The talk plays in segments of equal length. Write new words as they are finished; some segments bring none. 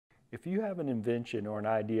If you have an invention or an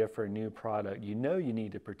idea for a new product, you know you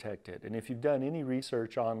need to protect it. And if you've done any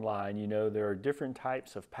research online, you know there are different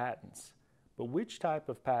types of patents. But which type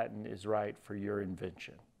of patent is right for your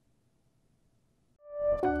invention?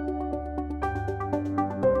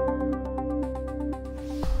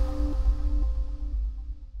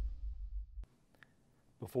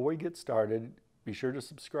 Before we get started, be sure to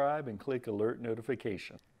subscribe and click alert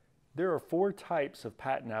notification. There are 4 types of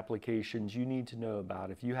patent applications you need to know about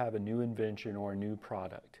if you have a new invention or a new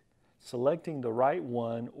product. Selecting the right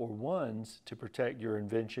one or ones to protect your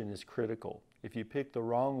invention is critical. If you pick the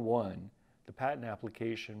wrong one, the patent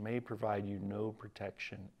application may provide you no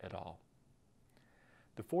protection at all.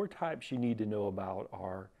 The 4 types you need to know about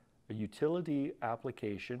are a utility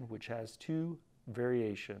application, which has 2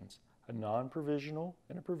 variations, a non-provisional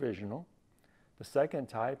and a provisional. The second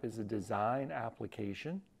type is a design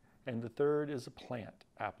application, and the third is a plant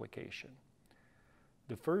application.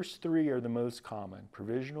 The first 3 are the most common.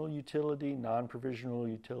 Provisional utility, non-provisional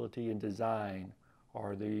utility, and design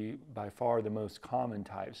are by far the most common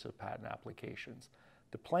types of patent applications.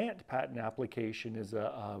 The plant patent application is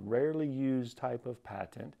a rarely used type of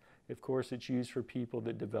patent. Of course, it's used for people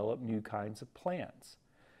that develop new kinds of plants.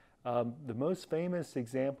 The most famous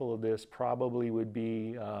example of this probably would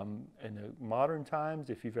be in the modern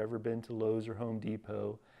times, if you've ever been to Lowe's or Home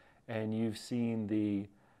Depot and you've seen the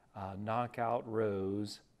knockout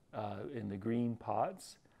rose in the green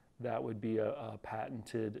pots, that would be a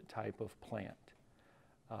patented type of plant.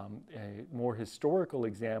 A more historical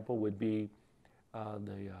example would be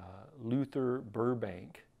the Luther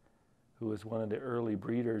Burbank, who was one of the early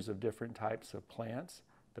breeders of different types of plants.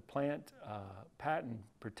 The Plant Patent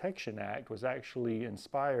Protection Act was actually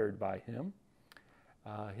inspired by him.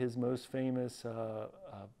 His most famous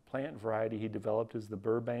plant variety he developed is the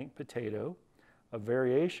Burbank potato, a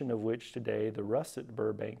variation of which today, the russet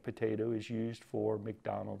Burbank potato, is used for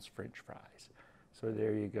McDonald's French fries. So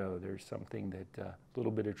there you go. There's something that, a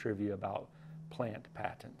little bit of trivia about plant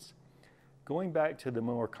patents. Going back to the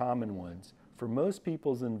more common ones, for most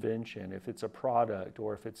people's invention, if it's a product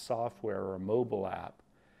or if it's software or a mobile app,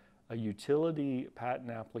 a utility patent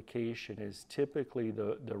application is typically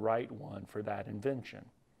the right one for that invention.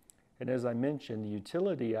 And as I mentioned, the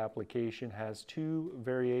utility application has 2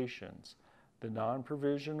 variations, the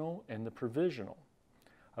non-provisional and the provisional.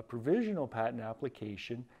 A provisional patent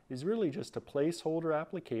application is really just a placeholder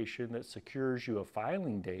application that secures you a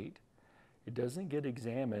filing date. It doesn't get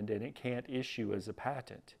examined and it can't issue as a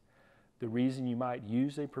patent. The reason you might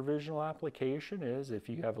use a provisional application is if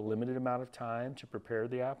you have a limited amount of time to prepare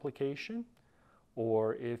the application,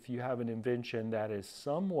 or if you have an invention that is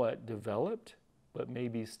somewhat developed but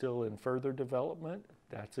maybe still in further development,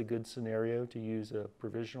 that's a good scenario to use a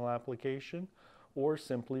provisional application, or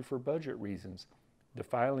simply for budget reasons. The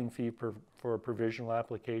filing fee for a provisional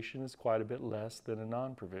application is quite a bit less than a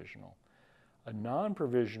non-provisional. A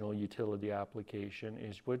non-provisional utility application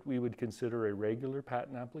is what we would consider a regular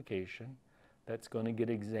patent application that's going to get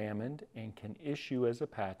examined and can issue as a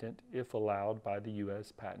patent if allowed by the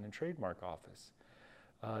U.S. Patent and Trademark Office.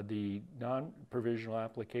 The non-provisional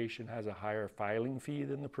application has a higher filing fee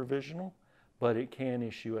than the provisional, but it can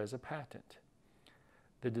issue as a patent.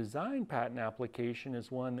 The design patent application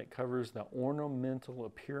is one that covers the ornamental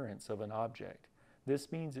appearance of an object.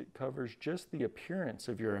 This means it covers just the appearance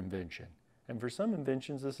of your invention. And for some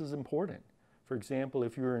inventions, this is important. For example,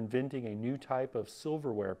 if you're inventing a new type of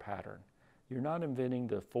silverware pattern, you're not inventing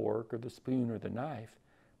the fork or the spoon or the knife,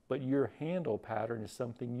 but your handle pattern is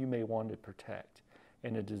something you may want to protect.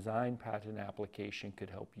 And a design patent application could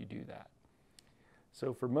help you do that.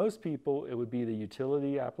 So for most people, it would be the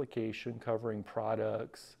utility application covering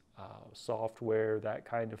products, software, that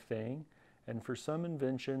kind of thing. And for some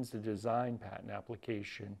inventions, the design patent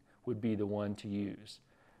application would be the one to use.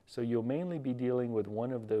 So you'll mainly be dealing with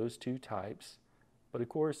one of those 2 types. But of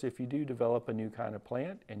course, if you do develop a new kind of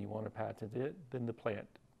plant and you want to patent it, then the plant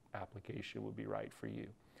application would be right for you.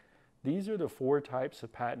 These are the 4 types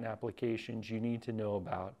of patent applications you need to know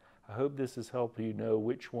about. I hope this has helped you know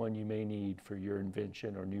which one you may need for your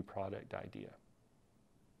invention or new product idea.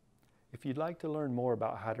 If you'd like to learn more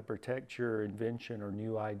about how to protect your invention or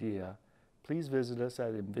new idea, please visit us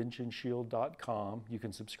at inventionshield.com. You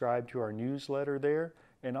can subscribe to our newsletter there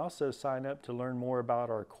and also sign up to learn more about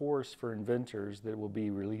our course for inventors that we'll be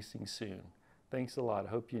releasing soon. Thanks a lot. I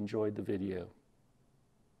hope you enjoyed the video.